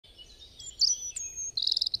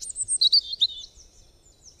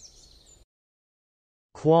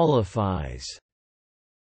qualifies,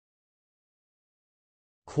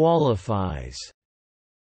 qualifies,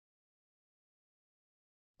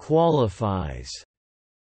 qualifies.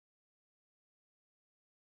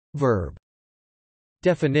 Verb.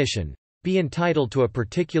 Definition: be entitled to a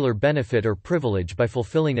particular benefit or privilege by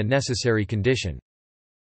fulfilling a necessary condition.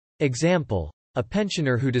 Example: a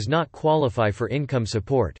pensioner who does not qualify for income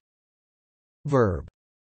support. Verb.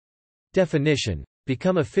 Definition: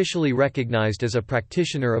 become officially recognized as a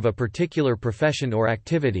practitioner of a particular profession or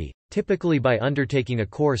activity, typically by undertaking a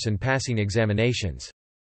course and passing examinations.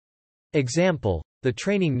 Example: the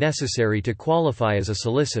training necessary to qualify as a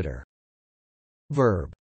solicitor.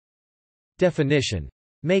 Verb. Definition: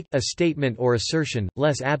 make a statement or assertion,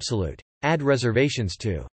 less absolute. Add reservations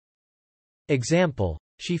to. Example: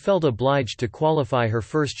 she felt obliged to qualify her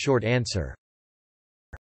first short answer.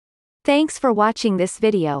 Thanks for watching this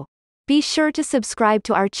video. Be sure to subscribe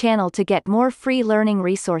to our channel to get more free learning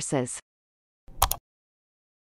resources.